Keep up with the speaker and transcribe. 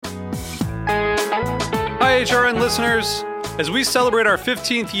HRN listeners. As we celebrate our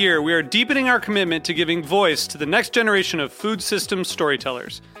 15th year, we are deepening our commitment to giving voice to the next generation of food systems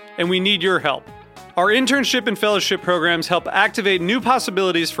storytellers, and we need your help. Our internship and fellowship programs help activate new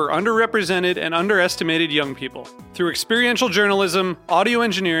possibilities for underrepresented and underestimated young people through experiential journalism, audio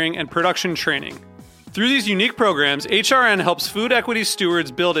engineering, and production training. Through these unique programs, HRN helps food equity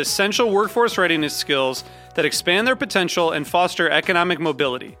stewards build essential workforce readiness skills that expand their potential and foster economic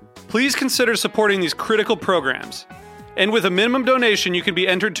mobility. Please consider supporting these critical programs. And with a minimum donation, you can be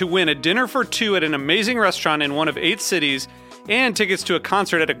entered to win a dinner for two at an amazing restaurant in one of 8 cities and tickets to a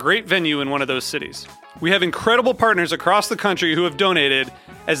concert at a great venue in one of those cities. We have incredible partners across the country who have donated,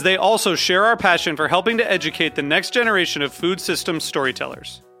 as they also share our passion for helping to educate the next generation of food systems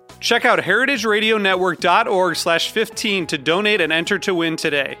storytellers. Check out heritageradionetwork.org/15 to donate and enter to win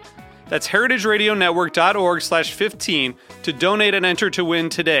today. That's heritageradionetwork.org/15 to donate and enter to win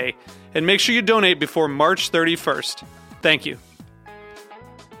today. And make sure you donate before March 31st. Thank you.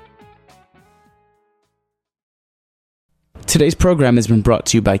 Today's program has been brought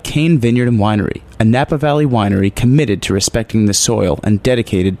to you by Kane Vineyard and Winery, a Napa Valley winery committed to respecting the soil and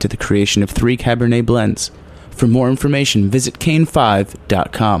dedicated to the creation of 3 Cabernet blends. For more information, visit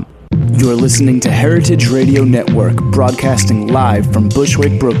kane5.com. You're listening to Heritage Radio Network, broadcasting live from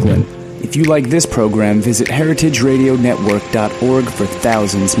Bushwick, Brooklyn. If you like this program, visit heritageradionetwork.org for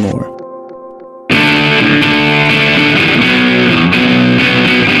thousands more.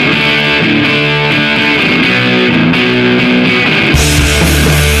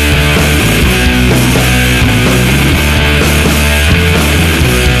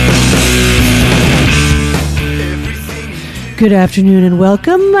 Good afternoon and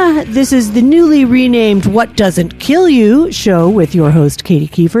welcome. This is the newly renamed What Doesn't Kill You show with your host, Katie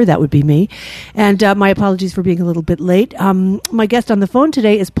Kiefer. That would be me. And my apologies for being a little bit late. My guest on the phone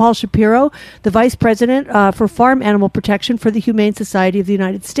today is Paul Shapiro, the Vice President for Farm Animal Protection for the Humane Society of the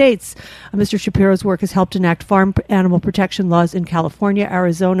United States. Mr. Shapiro's work has helped enact farm animal protection laws in California,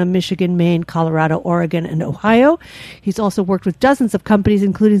 Arizona, Michigan, Maine, Colorado, Oregon, and Ohio. He's also worked with dozens of companies,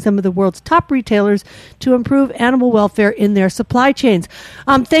 including some of the world's top retailers, to improve animal welfare in their supply chains.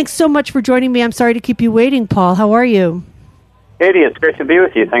 Thanks so much for joining me. I'm sorry to keep you waiting, Paul. How are you? Katie, it's great to be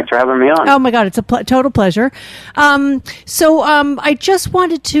with you. Thanks for having me on. Oh, my God. It's a total pleasure. I just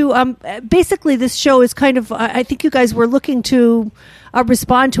wanted to, basically this show is kind of, I think you guys were looking to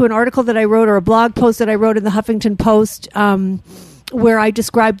respond to an article that I wrote or a blog post that I wrote in the Huffington Post where I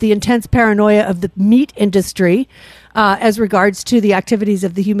described the intense paranoia of the meat industry as regards to the activities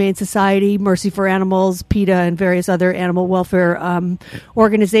of the Humane Society, Mercy for Animals, PETA, and various other animal welfare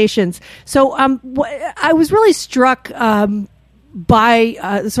organizations. So I was really struck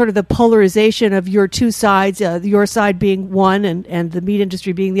by sort of the polarization of your two sides, your side being one and the meat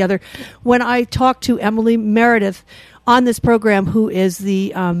industry being the other. When I talked to Emily Meredith on this program, who is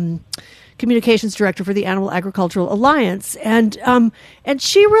the communications director for the Animal Agricultural Alliance, and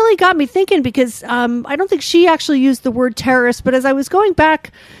she really got me thinking, because I don't think she actually used the word terrorist, but as I was going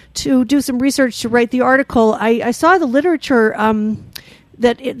back to do some research to write the article, I saw the literature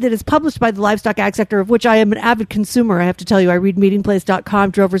that is published by the livestock ag sector, of which I am an avid consumer. I have to tell you, I read meatingplace.com,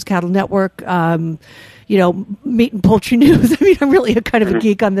 Drovers Cattle Network, meat and poultry news. I mean, I'm really a kind of a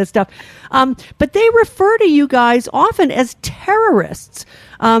geek on this stuff. But they refer to you guys often as terrorists,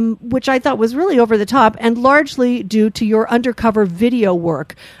 which I thought was really over the top, and largely due to your undercover video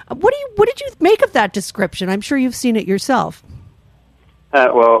work. What did you make of that description? I'm sure you've seen it yourself.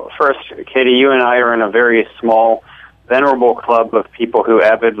 Well, first, Katie, you and I are in a very small, venerable club of people who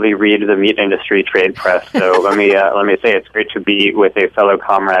avidly read the meat industry trade press. So let me say it's great to be with a fellow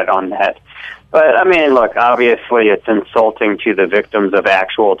comrade on that. But, I mean, look, obviously it's insulting to the victims of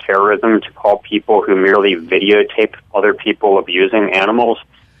actual terrorism to call people who merely videotape other people abusing animals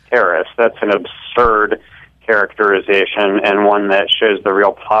terrorists. That's an absurd characterization, and one that shows the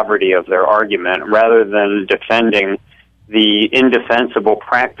real poverty of their argument, rather than defending the indefensible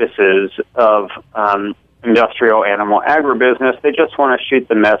practices of industrial animal agribusiness. They just want to shoot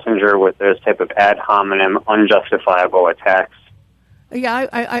the messenger with those type of ad hominem, unjustifiable attacks. Yeah,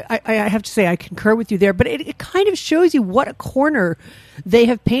 I have to say I concur with you there, but it kind of shows you what a corner they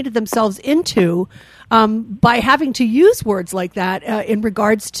have painted themselves into by having to use words like that in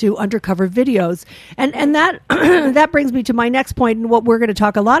regards to undercover videos. And that that brings me to my next point, and what we're going to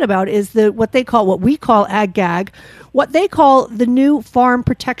talk a lot about is what we call ag gag, what they call the new farm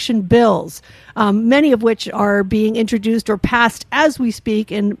protection bills, many of which are being introduced or passed as we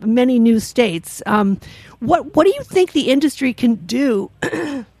speak in many new states. What do you think the industry can do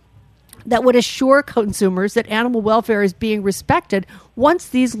that would assure consumers that animal welfare is being respected once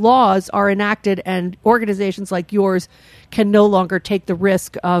these laws are enacted and organizations like yours can no longer take the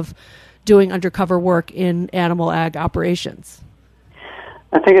risk of doing undercover work in animal ag operations?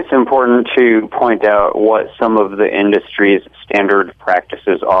 I think it's important to point out what some of the industry's standard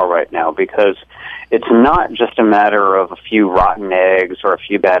practices are right now, because it's not just a matter of a few rotten eggs or a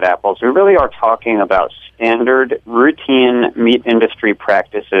few bad apples. We really are talking about standard, routine meat industry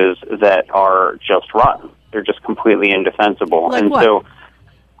practices that are just rotten. They're just completely indefensible. Like what? So,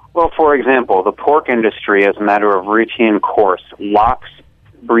 well, for example, the pork industry, as a matter of routine course, locks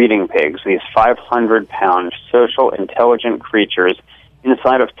breeding pigs, these 500-pound social, intelligent creatures,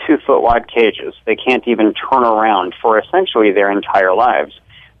 inside of 2-foot-wide cages. They can't even turn around for essentially their entire lives.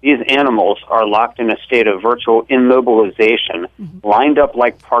 These animals are locked in a state of virtual immobilization, lined up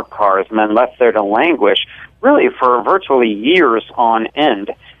like parked cars, and then left there to languish, really for virtually years on end.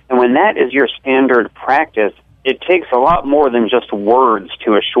 And when that is your standard practice, it takes a lot more than just words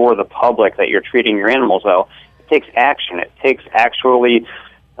to assure the public that you're treating your animals well. It takes action. It takes actually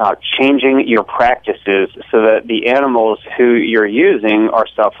changing your practices so that the animals who you're using are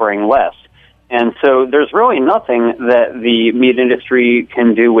suffering less. And so there's really nothing that the meat industry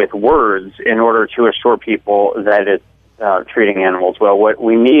can do with words in order to assure people that it's treating animals well. What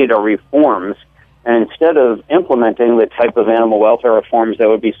we need are reforms. And instead of implementing the type of animal welfare reforms that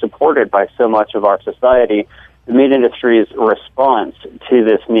would be supported by so much of our society, the meat industry's response to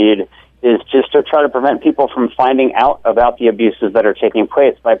this need is just to try to prevent people from finding out about the abuses that are taking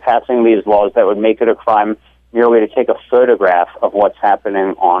place by passing these laws that would make it a crime merely to take a photograph of what's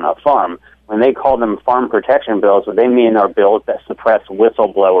happening on a farm. When they call them farm protection bills, what they mean are bills that suppress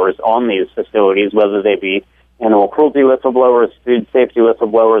whistleblowers on these facilities, whether they be animal cruelty whistleblowers, food safety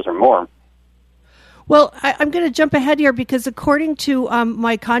whistleblowers, or more. Well, I'm going to jump ahead here because according to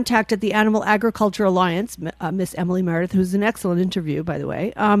my contact at the Animal Agriculture Alliance, Miss Emily Meredith, who's an excellent interview, by the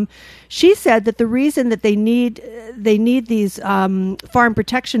way, she said that the reason that they need these farm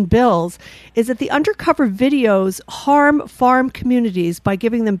protection bills is that the undercover videos harm farm communities by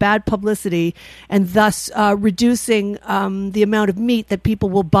giving them bad publicity and thus reducing the amount of meat that people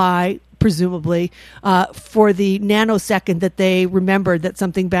will buy, presumably, for the nanosecond that they remembered that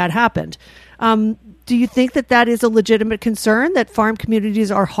something bad happened. Do you think that that is a legitimate concern, that farm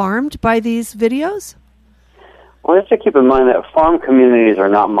communities are harmed by these videos? Well, you have to keep in mind that farm communities are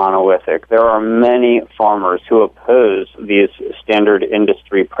not monolithic. There are many farmers who oppose these standard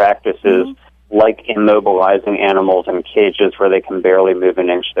industry practices, like immobilizing animals in cages where they can barely move an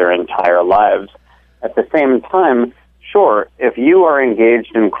inch their entire lives. At the same time, sure, if you are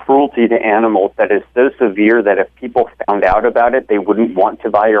engaged in cruelty to animals that is so severe that if people found out about it, they wouldn't want to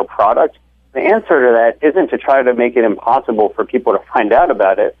buy your product, the answer to that isn't to try to make it impossible for people to find out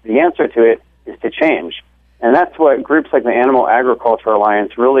about it. The answer to it is to change. And that's what groups like the Animal Agriculture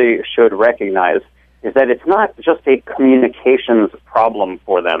Alliance really should recognize, is that it's not just a communications problem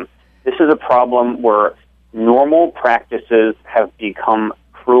for them. This is a problem where normal practices have become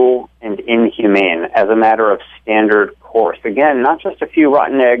cruel and inhumane as a matter of standard course. Again, not just a few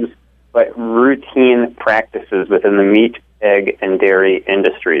rotten eggs, but routine practices within the meat, egg, and dairy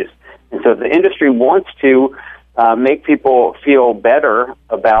industries. And so if the industry wants to make people feel better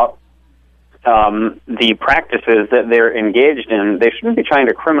about the practices that they're engaged in, they shouldn't be trying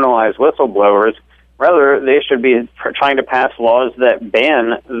to criminalize whistleblowers. Rather, they should be trying to pass laws that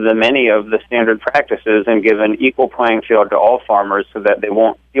ban the many of the standard practices and give an equal playing field to all farmers so that they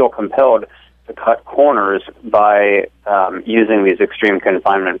won't feel compelled to cut corners by using these extreme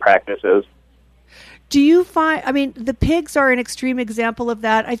confinement practices. Do you find, I mean, the pigs are an extreme example of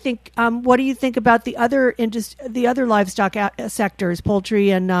that. I think, what do you think about the other livestock sectors, poultry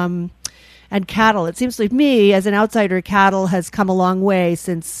and cattle? It seems like me, as an outsider, cattle has come a long way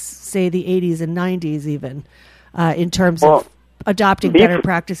since, say, the 80s and 90s even, in terms of adopting better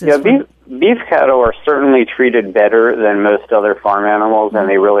practices. Yeah, beef cattle are certainly treated better than most other farm animals, and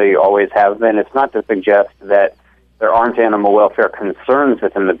they really always have been. It's not to suggest that there aren't animal welfare concerns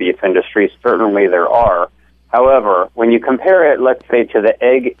within the beef industry. Certainly there are. However, when you compare it, let's say, to the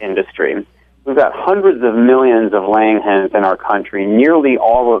egg industry, we've got hundreds of millions of laying hens in our country, nearly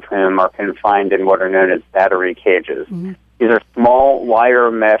all of whom are confined in what are known as battery cages. Mm-hmm. These are small wire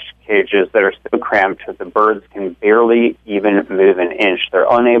mesh cages that are so cramped that the birds can barely even move an inch. They're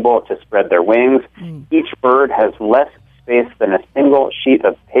unable to spread their wings. Each bird has less space than a single sheet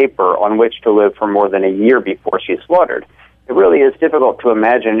of paper on which to live for more than a year before she's slaughtered. It really is difficult to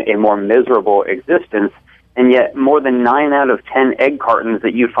imagine a more miserable existence, and yet more than 9 out of 10 egg cartons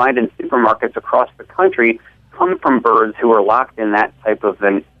that you find in supermarkets across the country come from birds who are locked in that type of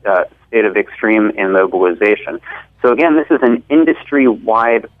state of extreme immobilization. So again, this is an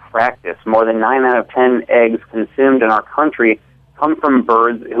industry-wide practice. More than 9 out of 10 eggs consumed in our country come from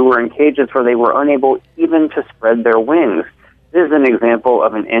birds who were in cages where they were unable even to spread their wings. This is an example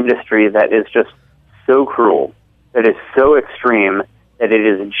of an industry that is just so cruel, that is so extreme, that it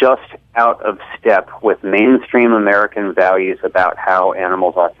is just out of step with mainstream American values about how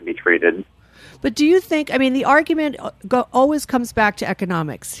animals ought to be treated. But do you think, I mean, the argument always comes back to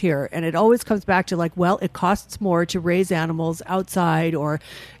economics here, and it always comes back to like, well, it costs more to raise animals outside, or,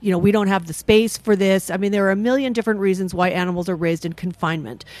 you know, we don't have the space for this. I mean, there are a million different reasons why animals are raised in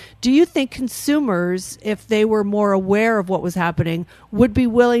confinement. Do you think consumers, if they were more aware of what was happening, would be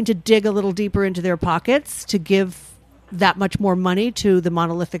willing to dig a little deeper into their pockets to give that much more money to the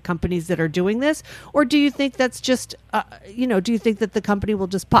monolithic companies that are doing this? Or do you think that's just, do you think that the company will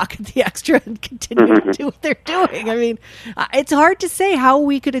just pocket the extra and continue to do what they're doing? I mean, it's hard to say how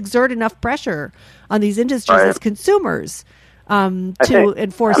we could exert enough pressure on these industries as consumers to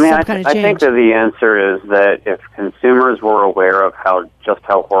enforce some kind of change. I think that the answer is that if consumers were aware of how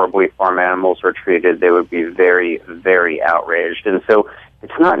horribly farm animals were treated, they would be very, very outraged. And so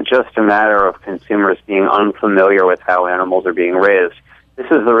it's not just a matter of consumers being unfamiliar with how animals are being raised. This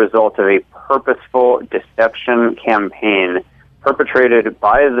is the result of a purposeful deception campaign perpetrated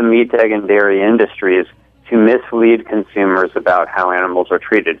by the meat, egg, and dairy industries to mislead consumers about how animals are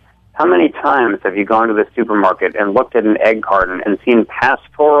treated. How many times have you gone to the supermarket and looked at an egg carton and seen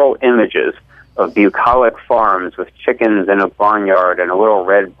pastoral images of bucolic farms with chickens in a barnyard and a little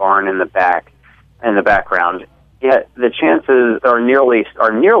red barn in the background? Yet the chances are nearly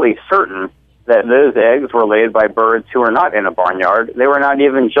certain that those eggs were laid by birds who are not in a barnyard. They were not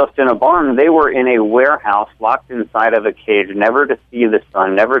even just in a barn. They were in a warehouse locked inside of a cage, never to see the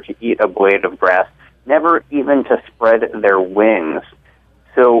sun, never to eat a blade of grass, never even to spread their wings.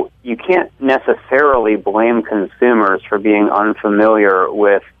 So you can't necessarily blame consumers for being unfamiliar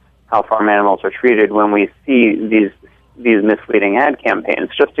with how farm animals are treated when we see these misleading ad campaigns.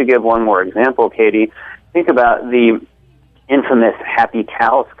 Just to give one more example, Katie, think about the infamous Happy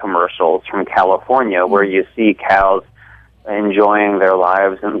Cows commercials from California, where you see cows enjoying their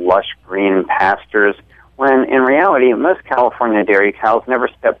lives in lush green pastures, when in reality, most California dairy cows never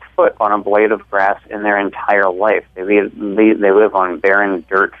stepped foot on a blade of grass in their entire life. They live on barren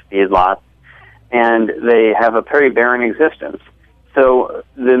dirt feedlots, and they have a very barren existence. So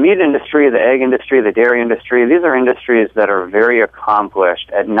the meat industry, the egg industry, the dairy industry, these are industries that are very accomplished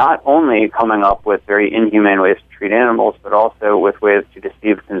at not only coming up with very inhumane ways to treat animals, but also with ways to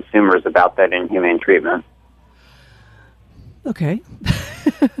deceive consumers about that inhumane treatment. Okay.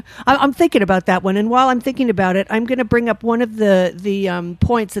 I'm thinking about that one. And while I'm thinking about it, I'm going to bring up one of the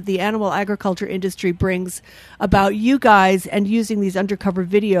points that the animal agriculture industry brings about you guys and using these undercover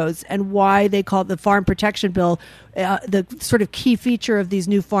videos, and why they call it the Farm Protection Bill. The sort of key feature of these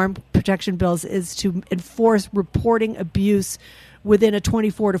new farm protection bills is to enforce reporting abuse within a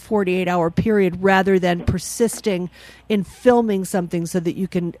 24 to 48 hour period, rather than persisting in filming something so that you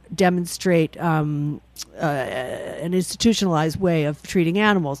can demonstrate an institutionalized way of treating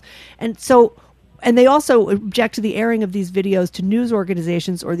animals. And they also object to the airing of these videos to news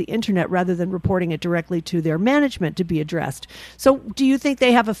organizations or the internet, rather than reporting it directly to their management to be addressed. So do you think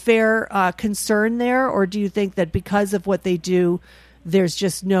they have a fair concern there, or do you think that because of what they do, there's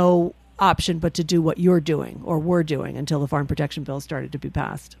just no option but to do what you're doing or were doing until the Farm Protection Bill started to be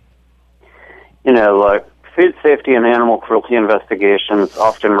passed? Look, food safety and animal cruelty investigations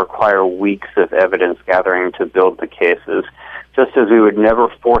often require weeks of evidence gathering to build the cases. Just as we would never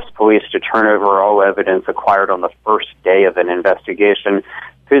force police to turn over all evidence acquired on the first day of an investigation,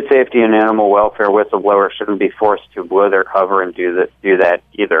 food safety and animal welfare whistleblowers shouldn't be forced to blow their cover and do that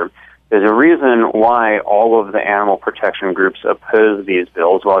either. There's a reason why all of the animal protection groups oppose these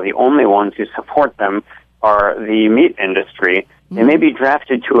bills, while the only ones who support them are the meat industry. They may be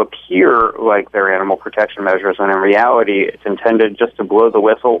drafted to appear like they're animal protection measures, when in reality it's intended just to blow the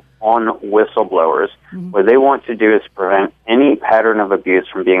whistle on whistleblowers. What they want to do is prevent any pattern of abuse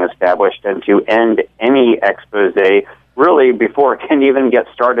from being established and to end any expose really before it can even get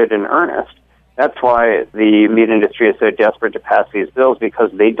started in earnest. That's why the meat industry is so desperate to pass these bills,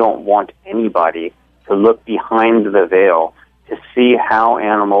 because they don't want anybody to look behind the veil to see how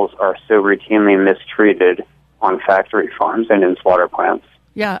animals are so routinely mistreated on factory farms and in slaughter plants.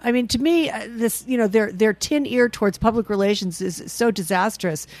 Yeah, I mean, to me, this, their tin ear towards public relations is so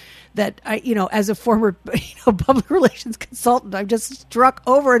disastrous that as a former, public relations consultant, I'm just struck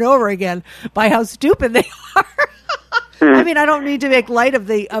over and over again by how stupid they are. I mean, I don't need to make light of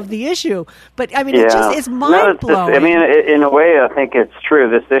the issue, but I mean, it's mind-blowing. I mean, in a way, I think it's true.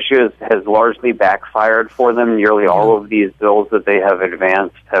 This issue has largely backfired for them. Nearly all of these bills that they have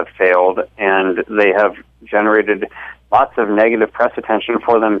advanced have failed, and they have generated lots of negative press attention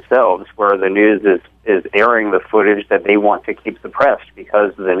for themselves, where the news is airing the footage that they want to keep suppressed,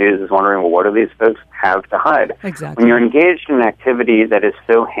 because the news is wondering, well, what do these folks have to hide? Exactly. When you're engaged in an activity that is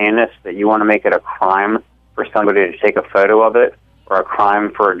so heinous that you want to make it a crime for somebody to take a photo of it, or a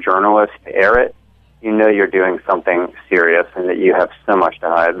crime for a journalist to air it, you know you're doing something serious and that you have so much to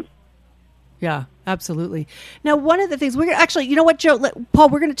hide. Yeah, absolutely. Now, one of the things we're actually, you know what, Joe, Paul,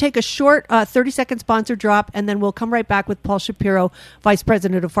 we're going to take a short 30-second sponsor drop, and then we'll come right back with Paul Shapiro, Vice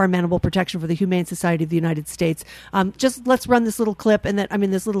President of Farm Animal Protection for the Humane Society of the United States. Just let's run this little clip, and then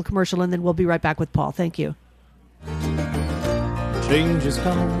this little commercial, and then we'll be right back with Paul. Thank you. Change is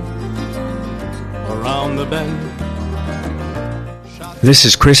coming around the bend. This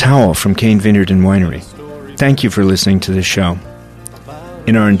is Chris Howell from Kane Vineyard and Winery. Thank you for listening to this show.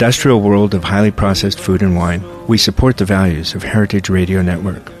 In our industrial world of highly processed food and wine, we support the values of Heritage Radio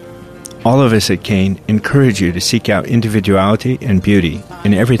Network. All of us at Kane encourage you to seek out individuality and beauty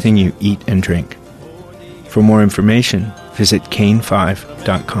in everything you eat and drink. For more information, visit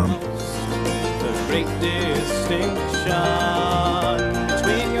kane5.com. The great distinction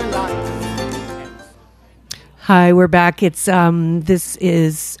between your life. Hi, we're back. It's this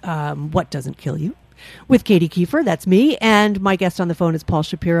is What Doesn't Kill You with Katie Kiefer, that's me, and my guest on the phone is Paul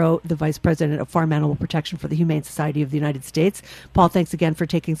Shapiro, the Vice President of Farm Animal Protection for the Humane Society of the United States. Paul, thanks again for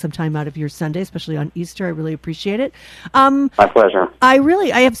taking some time out of your Sunday, especially on Easter. I really appreciate it. My pleasure. I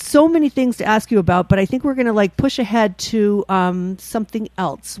have so many things to ask you about, but I think we're going to push ahead to something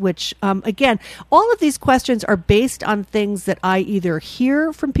else, which, again, all of these questions are based on things that I either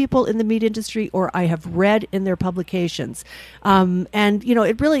hear from people in the meat industry or I have read in their publications. And,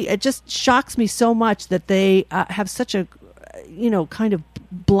 it just shocks me so much that they have such a, kind of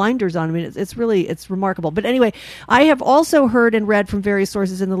blinders on. I mean, it's remarkable. But anyway, I have also heard and read from various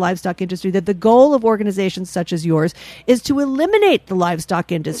sources in the livestock industry that the goal of organizations such as yours is to eliminate the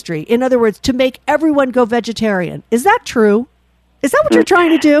livestock industry. In other words, to make everyone go vegetarian. Is that true? Is that what you're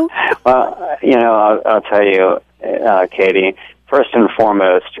trying to do? Well, I'll tell you, Katie, first and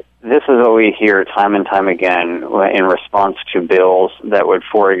foremost, this is what we hear time and time again in response to bills that would,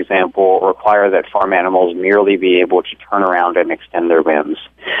 for example, require that farm animals merely be able to turn around and extend their limbs.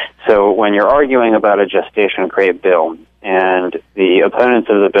 So when you're arguing about a gestation crate bill and the opponents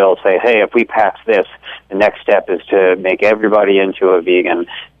of the bill say, hey, if we pass this, the next step is to make everybody into a vegan,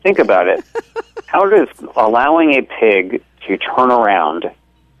 think about it. How does allowing a pig to turn around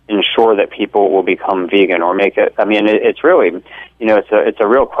ensure that people will become vegan or make it? I mean, it's really, it's a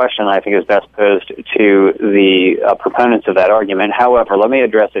real question I think is best posed to the proponents of that argument. However, let me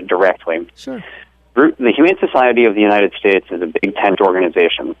address it directly. Sure. The Humane Society of the United States is a big tent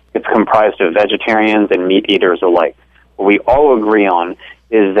organization. It's comprised of vegetarians and meat eaters alike. What we all agree on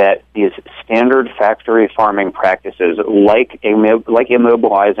is that these standard factory farming practices, like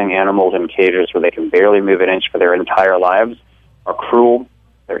immobilizing animals in cages where they can barely move an inch for their entire lives, are cruel,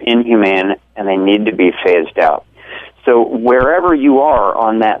 they're inhumane, and they need to be phased out. So wherever you are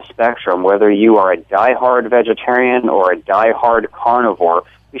on that spectrum, whether you are a diehard vegetarian or a diehard carnivore,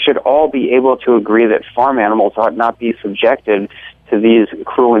 we should all be able to agree that farm animals ought not be subjected to these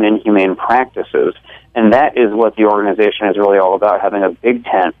cruel and inhumane practices. And that is what the organization is really all about, having a big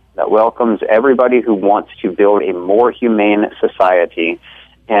tent that welcomes everybody who wants to build a more humane society.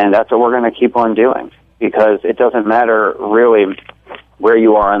 And that's what we're going to keep on doing, because it doesn't matter really where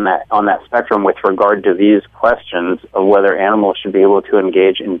you are on that spectrum with regard to these questions of whether animals should be able to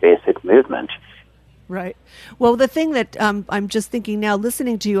engage in basic movement. Right. Well, the thing that I'm just thinking now,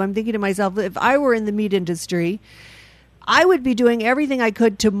 listening to you, I'm thinking to myself, if I were in the meat industry, I would be doing everything I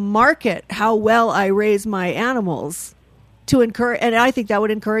could to market how well I raise my animals to encourage, and I think that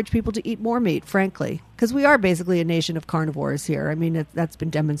would encourage people to eat more meat, frankly, because we are basically a nation of carnivores here. I mean, that's been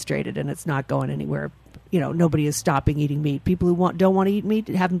demonstrated, and it's not going anywhere. Nobody is stopping eating meat. People who don't want to eat meat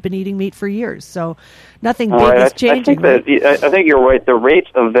haven't been eating meat for years. So nothing big is changing. I think you're right. The rate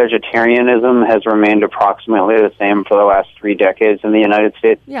of vegetarianism has remained approximately the same for the last 3 decades in the United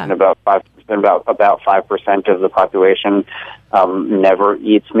States. Yeah. And about 5% of the population never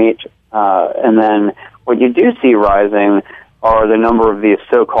eats meat. And then what you do see rising are the number of these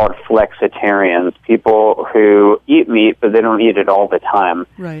so-called flexitarians, people who eat meat, but they don't eat it all the time.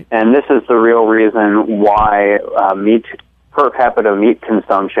 Right. And this is the real reason why per capita meat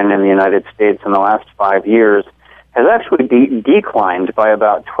consumption in the United States in the last 5 years has actually declined by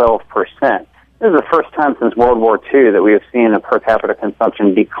about 12%. this is the first time since World War II that we have seen a per capita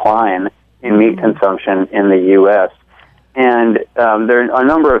consumption decline in meat consumption in the U.S. And there are a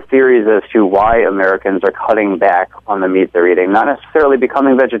number of theories as to why Americans are cutting back on the meat they're eating. Not necessarily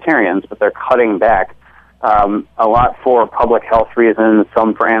becoming vegetarians, but they're cutting back a lot for public health reasons,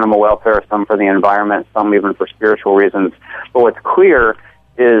 some for animal welfare, some for the environment, some even for spiritual reasons. But what's clear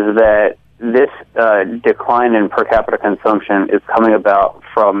is that this decline in per capita consumption is coming about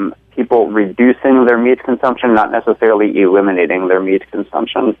from people reducing their meat consumption, not necessarily eliminating their meat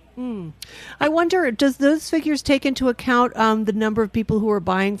consumption. I wonder, does those figures take into account the number of people who are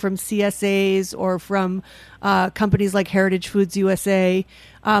buying from CSAs or from companies like Heritage Foods USA,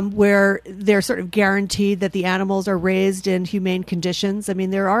 where they're sort of guaranteed that the animals are raised in humane conditions? I mean,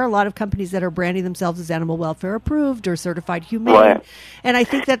 there are a lot of companies that are branding themselves as animal welfare approved or certified humane. Right. And I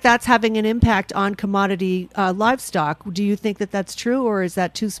think that that's having an impact on commodity livestock. Do you think that that's true, or is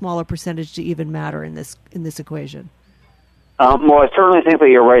that too small a percentage to even matter in this equation? Well, I certainly think that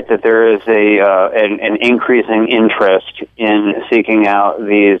you're right that there is an increasing interest in seeking out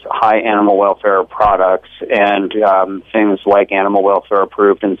these high animal welfare products, and things like animal welfare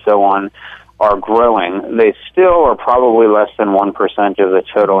approved and so on are growing. They still are probably less than 1% of the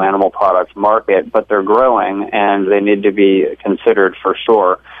total animal products market, but they're growing and they need to be considered for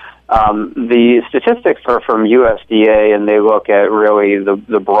sure. The statistics are from USDA, and they look at really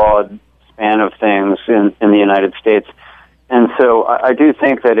the broad span of things in the United States. And so I do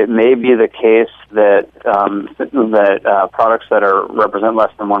think that it may be the case that products that represent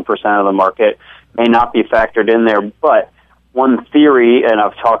less than 1% of the market may not be factored in there. But one theory, and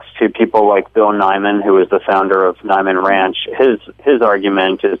I've talked to people like Bill Nyman, who is the founder of Nyman Ranch, his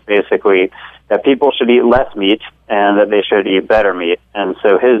argument is basically that people should eat less meat and that they should eat better meat. And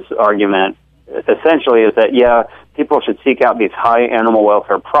so his argument essentially is that, yeah, people should seek out these high animal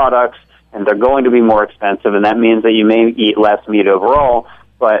welfare products, and they're going to be more expensive, and that means that you may eat less meat overall,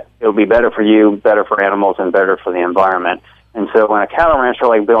 but it'll be better for you, better for animals, and better for the environment. And so when a cattle rancher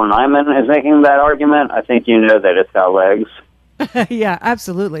like Bill Nyman is making that argument, I think you know that it's got legs. Yeah,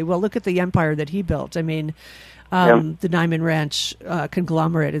 absolutely. Well, look at the empire that he built. I mean, the Nyman Ranch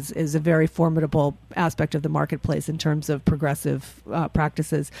conglomerate is a very formidable aspect of the marketplace in terms of progressive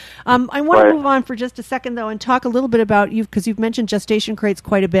practices. I want to move on for just a second, though, and talk a little bit about you, because you've mentioned gestation crates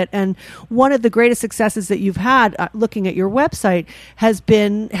quite a bit. And one of the greatest successes that you've had looking at your website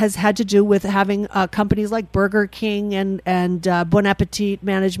has had to do with having companies like Burger King and Bon Appetit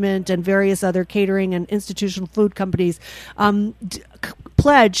Management and various other catering and institutional food companies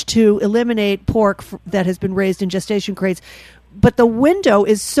pledge to eliminate pork that has been raised in gestation crates. But the window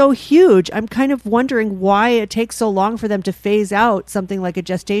is so huge. I'm kind of wondering why it takes so long for them to phase out something like a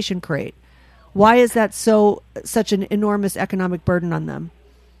gestation crate. Why is that such an enormous economic burden on them?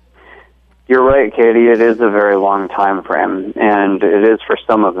 You're right, Katie. It is a very long time frame, and it is for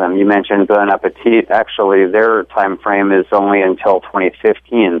some of them. You mentioned Bon Appetit. Actually, their time frame is only until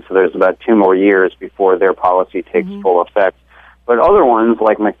 2015, so there's about 2 more years before their policy takes full effect. But other ones,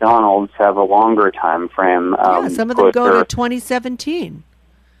 like McDonald's, have a longer time frame. Some of them go to 2017.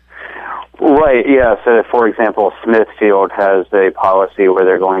 Right, yeah. So, for example, Smithfield has a policy where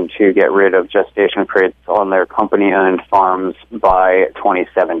they're going to get rid of gestation crates on their company-owned farms by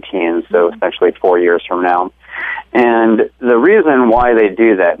 2017, so essentially 4 years from now. And the reason why they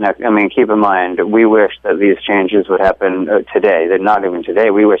do that, now, I mean, keep in mind, we wish that these changes would happen today. They're not even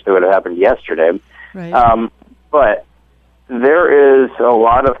today. We wish they would have happened yesterday. Right. But there is a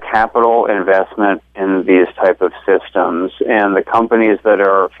lot of capital investment in these type of systems, and the companies that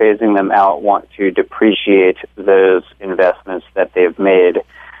are phasing them out want to depreciate those investments that they've made.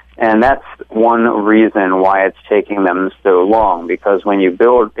 And that's one reason why it's taking them so long, because when you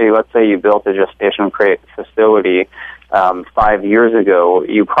build, let's say you built a gestation crate facility 5 years ago,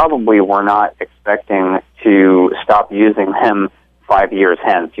 you probably were not expecting to stop using them 5 years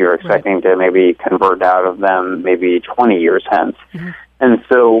hence. You're expecting to maybe convert out of them maybe 20 years hence. And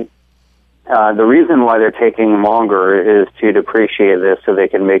so the reason why they're taking longer is to depreciate this so they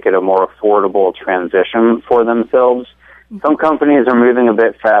can make it a more affordable transition for themselves. Some companies are moving a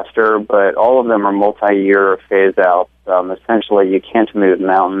bit faster, but all of them are multi-year phase-outs. Essentially, you can't move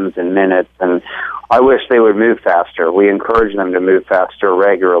mountains in minutes, and I wish they would move faster. We encourage them to move faster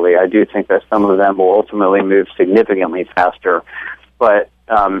regularly. I do think that some of them will ultimately move significantly faster. But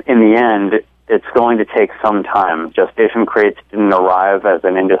in the end, it's going to take some time. Gestation crates didn't arrive as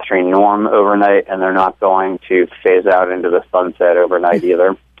an industry norm overnight, and they're not going to phase out into the sunset overnight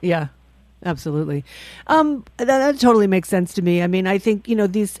either. Yeah. Absolutely. That totally makes sense to me. I mean, I think,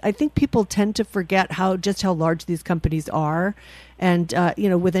 I think people tend to forget how large these companies are. And,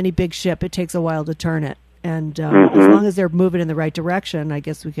 with any big ship, it takes a while to turn it. And as long as they're moving in the right direction, I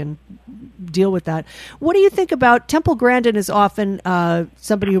guess we can deal with that. What do you think about Temple Grandin? Is often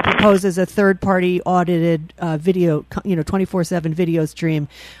somebody who proposes a third-party audited video, 24/7 video stream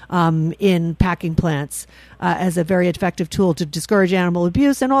in packing plants as a very effective tool to discourage animal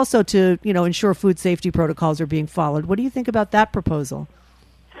abuse and also to ensure food safety protocols are being followed. What do you think about that proposal?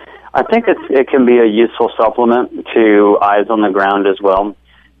 I think it can be a useful supplement to eyes on the ground as well.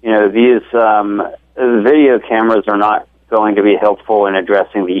 These video cameras are not going to be helpful in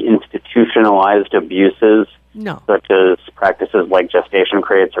addressing the institutionalized abuses, such as practices like gestation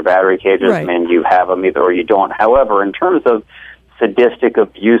crates or battery cages. Right. I mean, you have them either or you don't. However, in terms of sadistic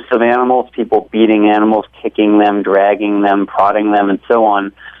abuse of animals, people beating animals, kicking them, dragging them, prodding them, and so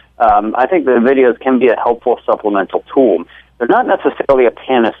on, I think the videos can be a helpful supplemental tool. They're not necessarily a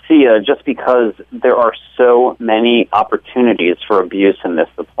panacea just because there are so many opportunities for abuse in this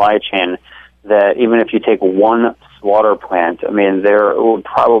supply chain that even if you take one slaughter plant, I mean, there would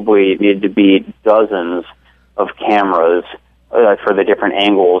probably need to be dozens of cameras for the different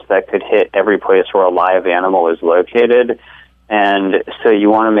angles that could hit every place where a live animal is located. And so you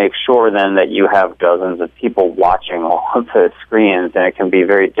want to make sure then that you have dozens of people watching all of the screens, and it can be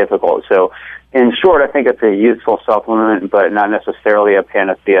very difficult. So in short, I think it's a useful supplement, but not necessarily a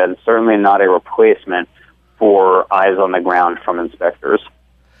panacea, and certainly not a replacement for eyes on the ground from inspectors.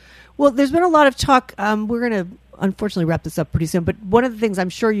 Well, there's been a lot of talk. We're going to unfortunately wrap this up pretty soon. But one of the things I'm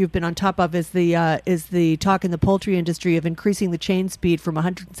sure you've been on top of is the talk in the poultry industry of increasing the chain speed from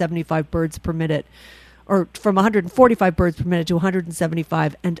 175 birds per minute, or from 145 birds per minute to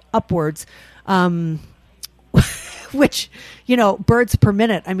 175 and upwards. Which, birds per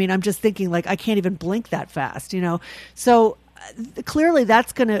minute. I mean, I'm just thinking I can't even blink that fast. So. Clearly,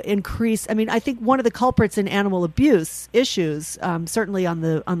 that's going to increase. I mean, I think one of the culprits in animal abuse issues, certainly on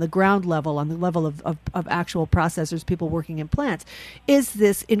the ground level, on the level of actual processors, people working in plants, is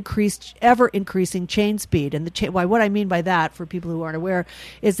this ever increasing chain speed. And what I mean by that, for people who aren't aware,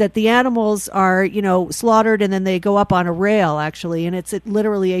 is that the animals are slaughtered and then they go up on a rail actually, and it's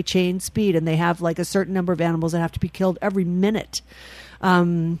literally a chain speed, and they have a certain number of animals that have to be killed every minute.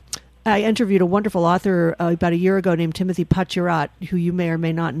 I interviewed a wonderful author about a year ago named Timothy Pachurat, who you may or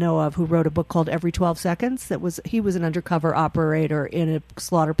may not know of, who wrote a book called Every 12 Seconds. He was an undercover operator in a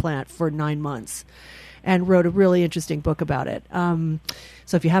slaughter plant for 9 months and wrote a really interesting book about it.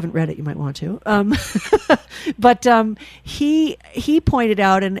 So if you haven't read it, you might want to. But he pointed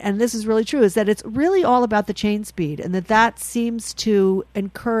out, and this is really true, is that it's really all about the chain speed, and that seems to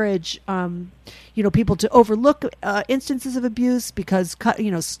encourage people to overlook instances of abuse because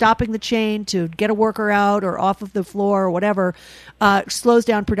stopping the chain to get a worker out or off of the floor or whatever slows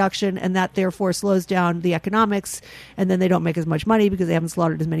down production, and that therefore slows down the economics, and then they don't make as much money because they haven't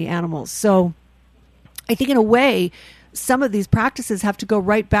slaughtered as many animals. So I think in a way, some of these practices have to go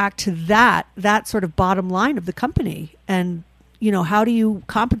right back to that sort of bottom line of the company. And, how do you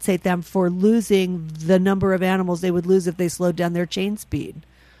compensate them for losing the number of animals they would lose if they slowed down their chain speed?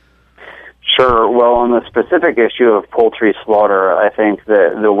 Sure. Well, on the specific issue of poultry slaughter, I think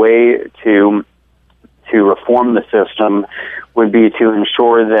that the way to reform the system would be to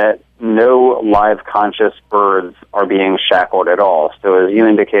ensure that no live conscious birds are being shackled at all. So as you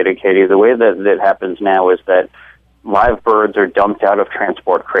indicated, Katie, the way that happens now is that live birds are dumped out of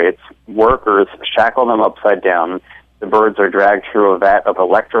transport crates. Workers shackle them upside down. The birds are dragged through a vat of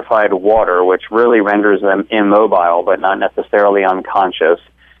electrified water, which really renders them immobile but not necessarily unconscious.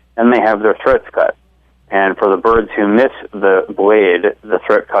 And they have their throats cut. And for the birds who miss the blade, the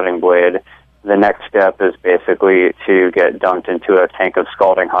throat-cutting blade, the next step is basically to get dumped into a tank of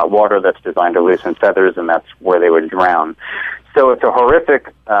scalding hot water that's designed to loosen feathers, and that's where they would drown. So it's a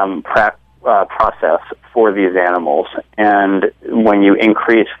horrific process for these animals. And when you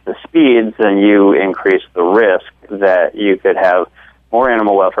increase the speeds, then you increase the risk that you could have more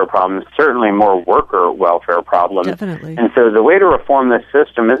animal welfare problems, certainly more worker welfare problems. Definitely. And so the way to reform this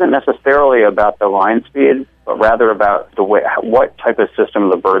system isn't necessarily about the line speed, but rather about the way, what type of system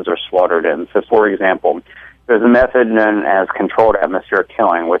the birds are slaughtered in. So, for example, there's a method known as controlled atmosphere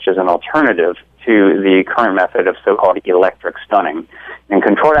killing, which is an alternative to the current method of so-called electric stunning. In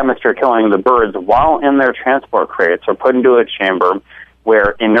controlled atmosphere killing, the birds, while in their transport crates, are put into a chamber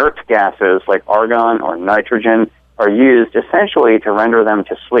where inert gases like argon or nitrogen are used essentially to render them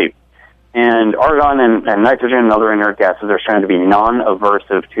to sleep. And argon and nitrogen and other inert gases are shown to be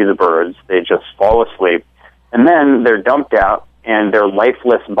non-aversive to the birds. They just fall asleep. And then they're dumped out and their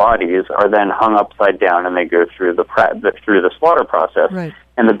lifeless bodies are then hung upside down, and they go through the slaughter process. Right.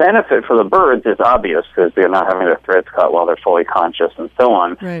 And the benefit for the birds is obvious because they're not having their throats cut while they're fully conscious and so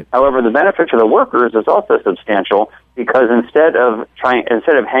on. Right. However, the benefit to the workers is also substantial because instead of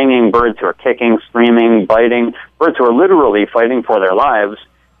hanging birds who are kicking, screaming, biting, birds who are literally fighting for their lives,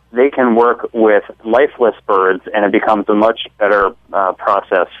 they can work with lifeless birds, and it becomes a much better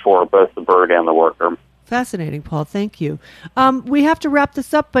process for both the bird and the worker. Fascinating, Paul. Thank you. We have to wrap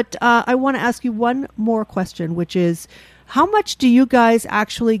this up, but I want to ask you one more question, which is, how much do you guys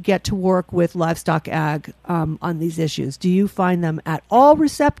actually get to work with livestock ag on these issues? Do you find them at all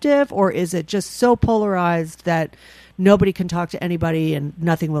receptive, or is it just so polarized that nobody can talk to anybody and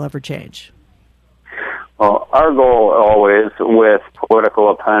nothing will ever change? Well, our goal always with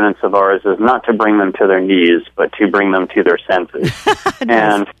political opponents of ours is not to bring them to their knees, but to bring them to their senses. Nice.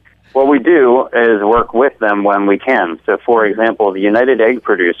 And what we do is work with them when we can. So, for example, the United Egg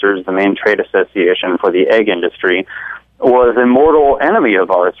Producers, the main trade association for the egg industry, was a mortal enemy of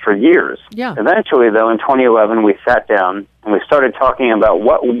ours for years. Yeah. Eventually, though, in 2011, we sat down and we started talking about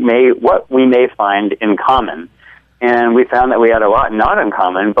what we may find in common. And we found that we had a lot not in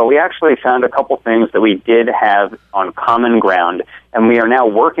common, but we actually found a couple things that we did have on common ground. And we are now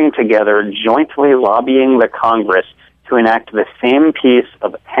working together, jointly lobbying the Congress to enact the same piece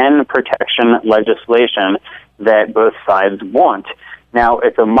of hen protection legislation that both sides want. Now,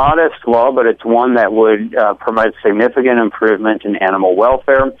 it's a modest law, but it's one that would provide significant improvement in animal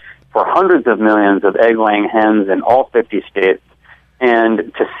welfare for hundreds of millions of egg-laying hens in all 50 states.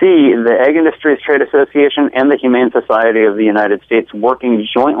 And to see the Egg Industries Trade Association and the Humane Society of the United States working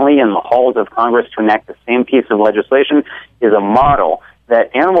jointly in the halls of Congress to enact the same piece of legislation is a model that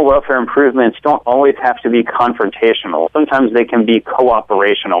animal welfare improvements don't always have to be confrontational. Sometimes they can be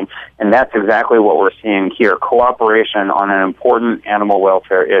cooperational, and that's exactly what we're seeing here, cooperation on an important animal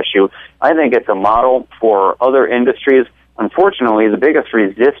welfare issue. I think it's a model for other industries. Unfortunately, the biggest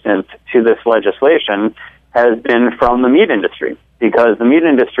resistance to this legislation has been from the meat industry, because the meat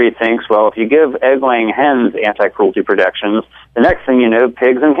industry thinks, well, if you give egg-laying hens anti-cruelty protections, the next thing you know,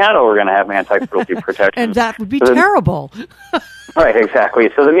 pigs and cattle are going to have anti-cruelty protections. And that would be terrible. Right, exactly.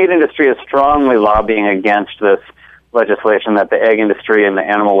 So the meat industry is strongly lobbying against this legislation that the egg industry and the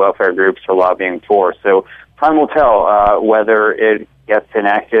animal welfare groups are lobbying for. So time will tell whether it gets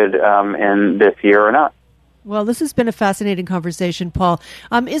enacted in this year or not. Well, this has been a fascinating conversation, Paul.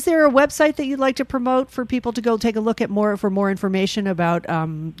 Is there a website that you'd like to promote for people to go take a look at for more information about,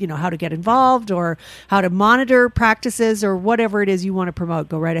 how to get involved or how to monitor practices or whatever it is you want to promote?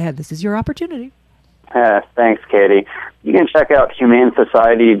 Go right ahead. This is your opportunity. Thanks, Katie. You can check out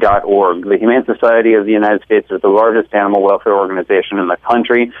humanesociety.org. The Humane Society of the United States is the largest animal welfare organization in the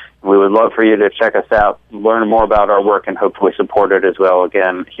country. We would love for you to check us out, learn more about our work, and hopefully support it as well.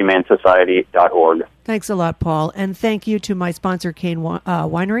 Again, humanesociety.org. Thanks a lot, Paul. And thank you to my sponsor, Cane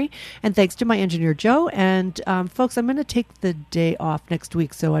Winery. And thanks to my engineer, Joe. And folks, I'm going to take the day off next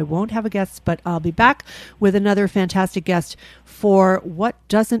week, so I won't have a guest, but I'll be back with another fantastic guest for What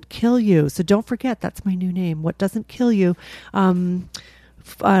Doesn't Kill You. So don't forget, that's my new name, What Doesn't Kill You. I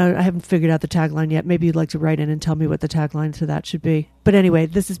haven't figured out the tagline yet. Maybe you'd like to write in and tell me what the tagline to that should be. But anyway,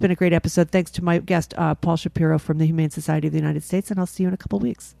 this has been a great episode. Thanks to my guest, Paul Shapiro from the Humane Society of the United States, and I'll see you in a couple of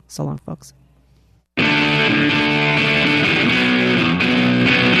weeks. So long, folks.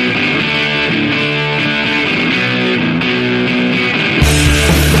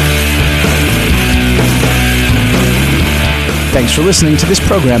 Thanks for listening to this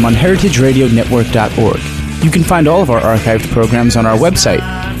program on heritageradionetwork.org. You can find all of our archived programs on our website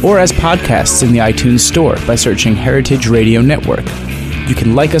or as podcasts in the iTunes Store by searching Heritage Radio Network. You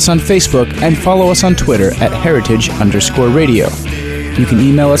can like us on Facebook and follow us on Twitter at @heritage_radio. You can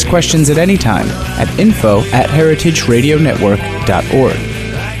email us questions at any time at info@heritageradionetwork.org.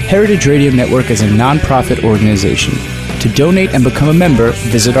 Heritage Radio Network is a nonprofit organization. To donate and become a member,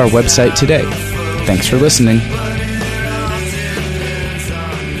 visit our website today. Thanks for listening.